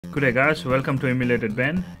Good day guys, welcome to Emulated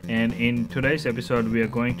Ben, and in today's episode we are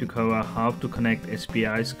going to cover how to connect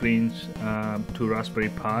SPI screens to Raspberry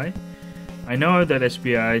Pi. I know that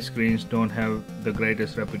SPI screens don't have the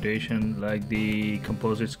greatest reputation like the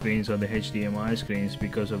composite screens or the HDMI screens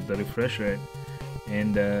because of the refresh rate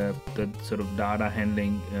and the sort of data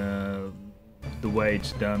handling, the way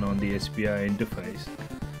it's done on the SPI interface.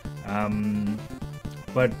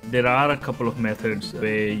 But there are a couple of methods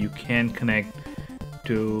where you can connect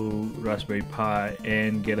to Raspberry Pi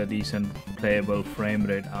and get a decent playable frame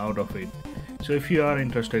rate out of it. So if you are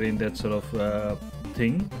interested in that sort of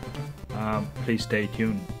thing, please stay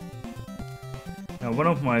tuned. Now, one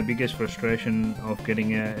of my biggest frustration of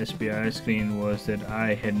getting a SPI screen was that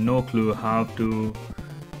I had no clue how to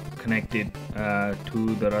connect it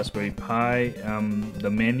to the Raspberry Pi.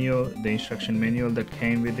 The instruction manual that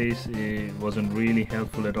came with this, it wasn't really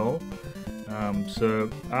helpful at all. So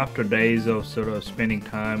after days of sort of spending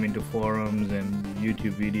time into forums and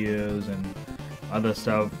YouTube videos and other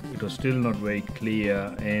stuff, it was still not very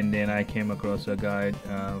clear, and then I came across a guide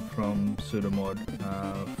from sudo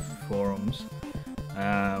forums.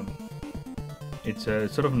 It's a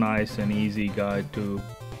sort of nice and easy guide to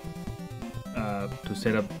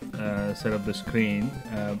set up the screen,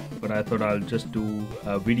 but I thought I'll just do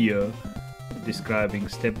a video describing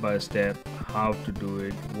step by step how to do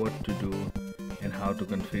it, what to do, and how to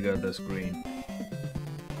configure the screen.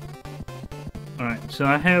 Alright, so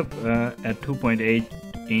I have a 2.8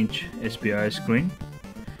 inch SPI screen.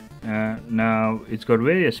 Now it's got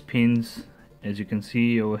various pins, as you can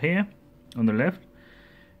see over here on the left.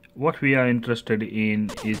 What we are interested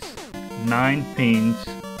in is 9 pins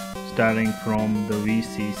starting from the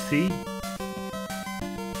VCC,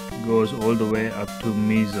 goes all the way up to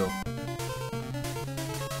MISO.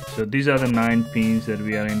 So these are the 9 pins that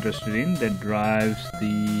we are interested in that drives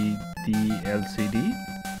the LCD.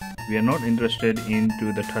 We are not interested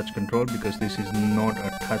into the touch control because this is not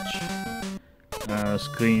a touch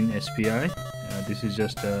screen SPI. This is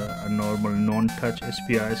just a normal non-touch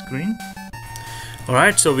SPI screen.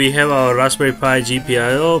 Alright, so we have our Raspberry Pi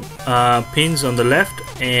GPIO pins on the left,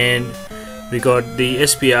 and we got the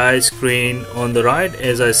SPI screen on the right.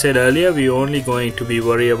 As I said earlier, we're only going to be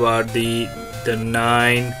worried about the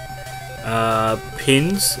 9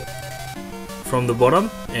 pins from the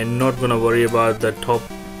bottom and not gonna worry about the top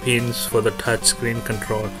pins for the touch screen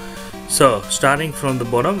control. So starting from the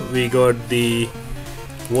bottom, we got the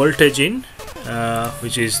voltage in,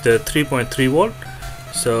 which is the 3.3 volt.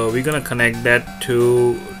 So we're gonna connect that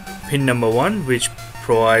to pin number 1, which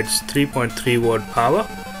provides 3.3 volt power.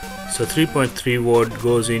 So 3.3 volt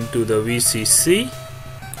goes into the VCC.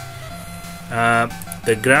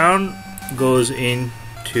 The ground goes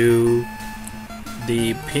into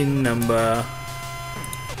the pin number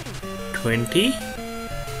 20,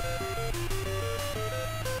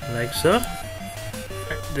 like so.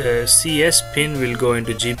 The CS pin will go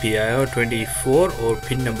into GPIO 24 or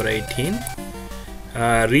pin number 18.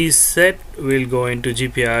 Reset will go into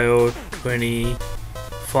GPIO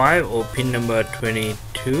 25 or pin number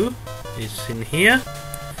 22. It's in here.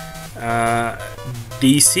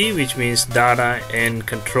 DC, which means data and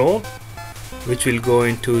control, which will go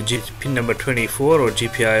into pin number 24 or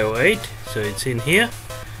GPIO 8. So it's in here.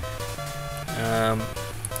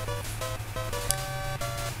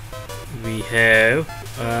 We have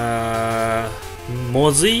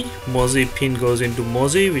Mozi pin goes into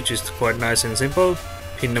Mozi, which is quite nice and simple,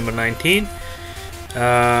 pin number 19.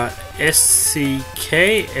 SCK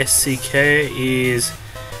is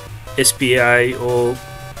SPI or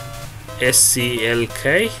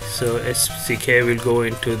SCLK, so SCK will go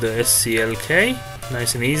into the SCLK,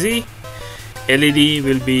 nice and easy. LED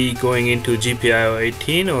will be going into GPIO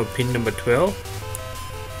 18 or pin number 12.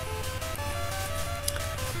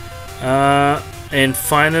 And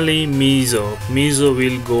finally MISO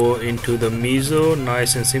will go into the MISO,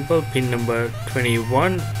 nice and simple, pin number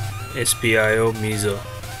 21, SPIO MISO.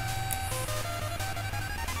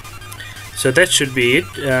 So that should be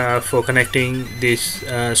it for connecting this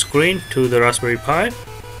screen to the Raspberry Pi.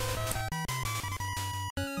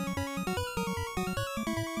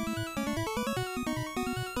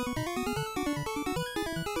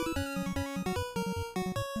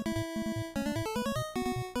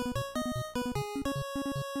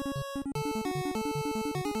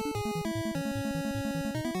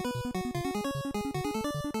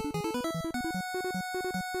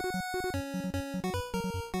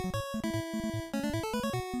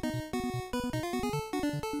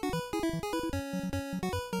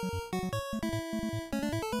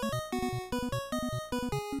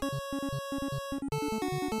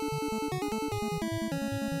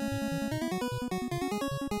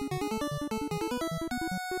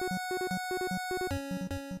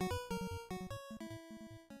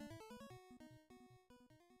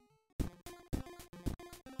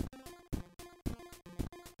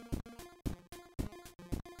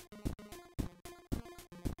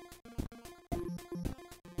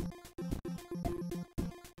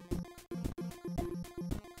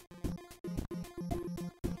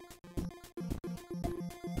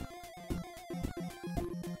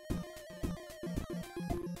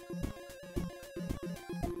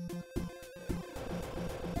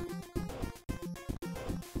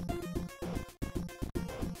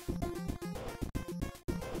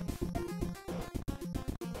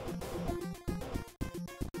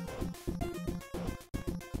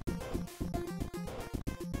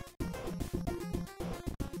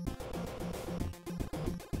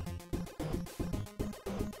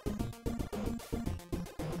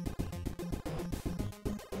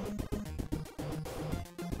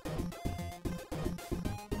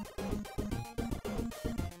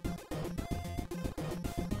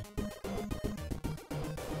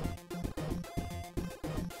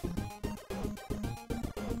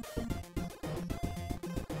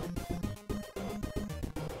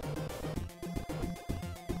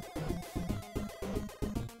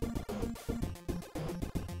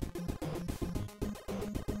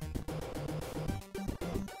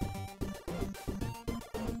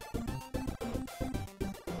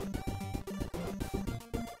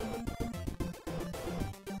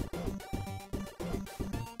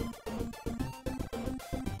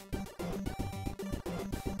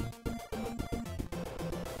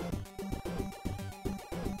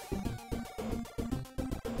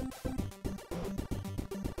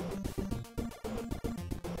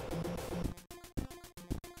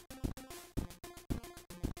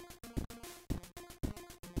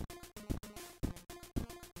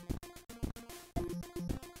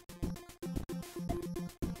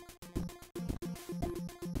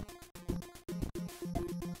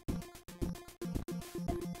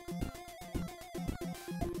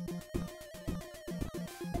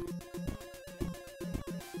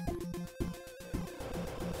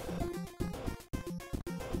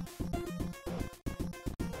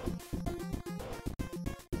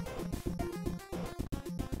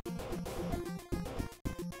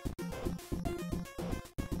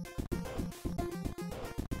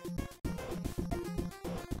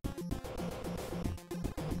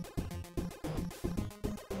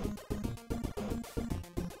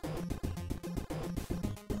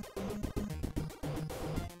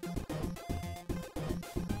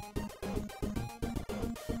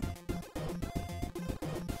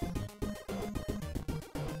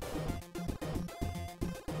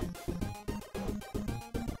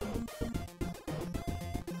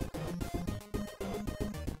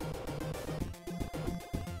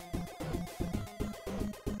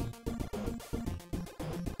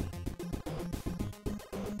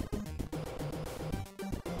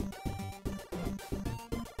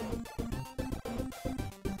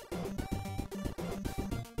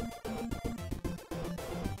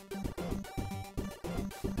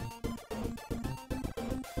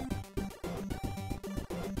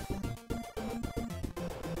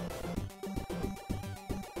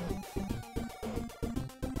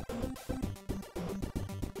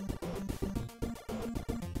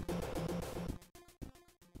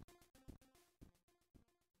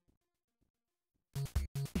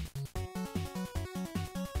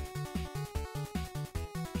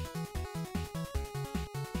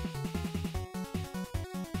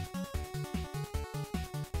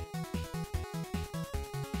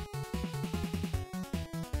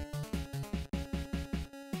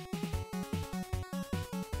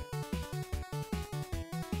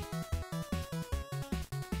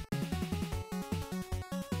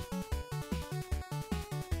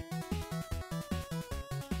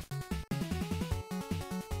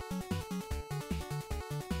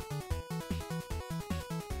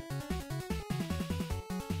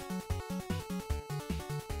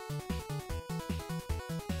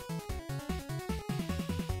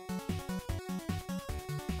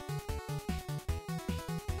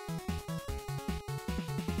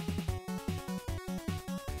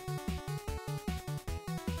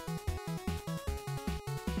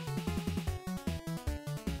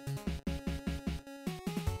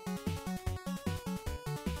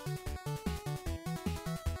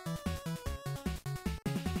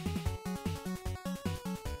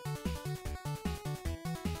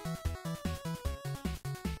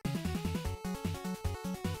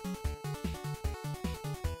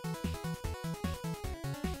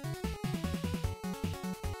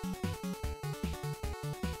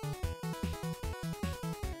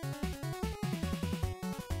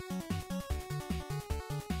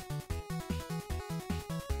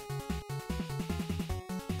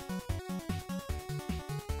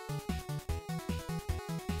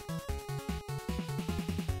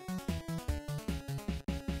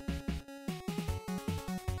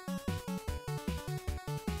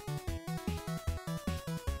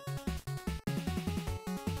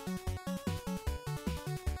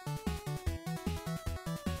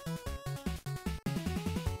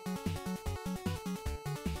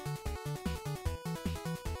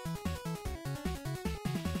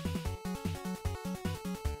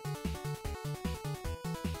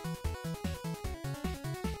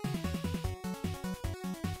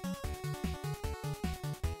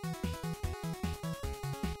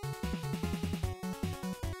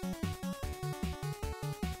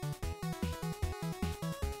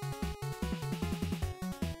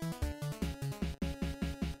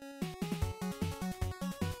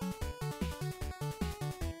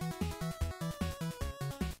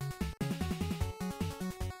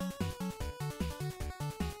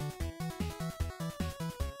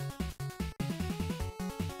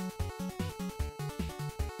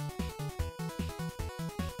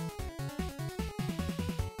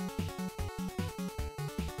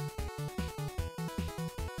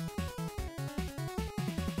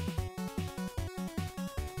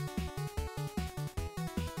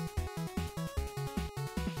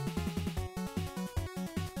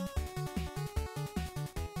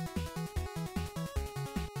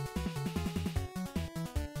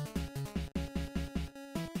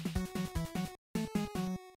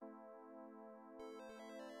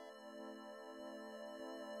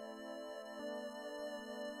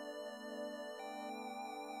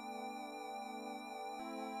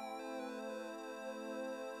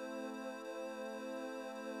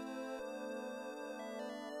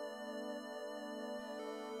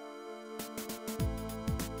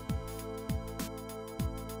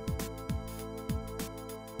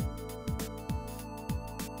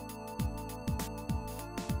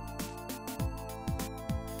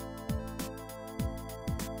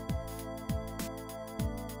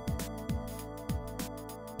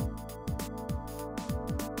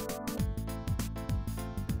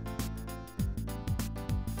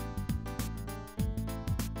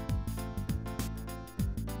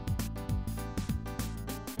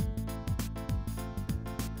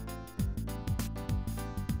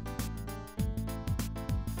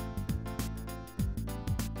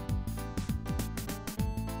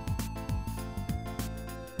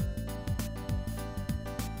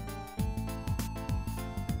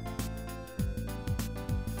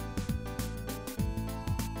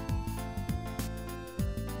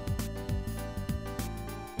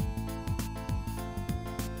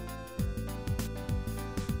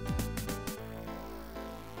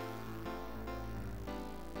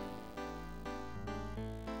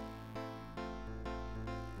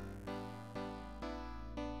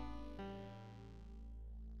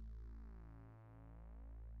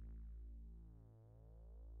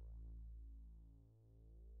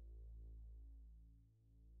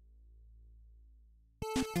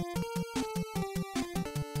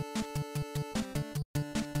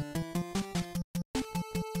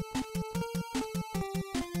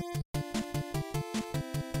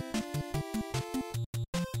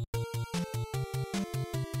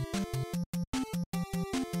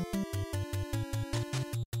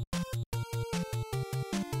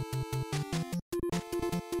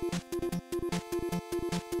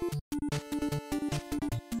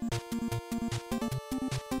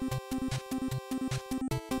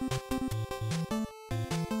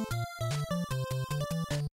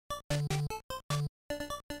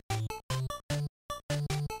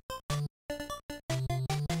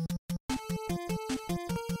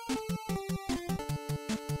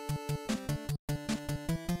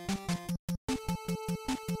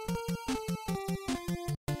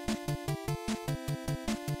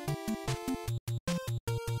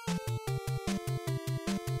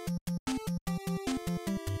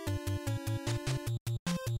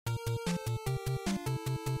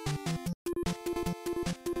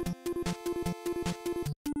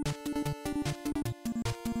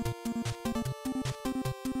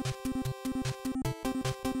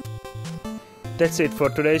 That's it for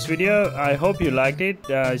today's video. I hope you liked it.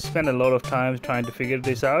 I spent a lot of time trying to figure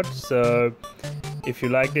this out, so if you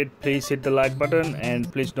liked it, please hit the like button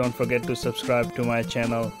and please don't forget to subscribe to my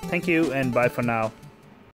channel. Thank you and bye for now.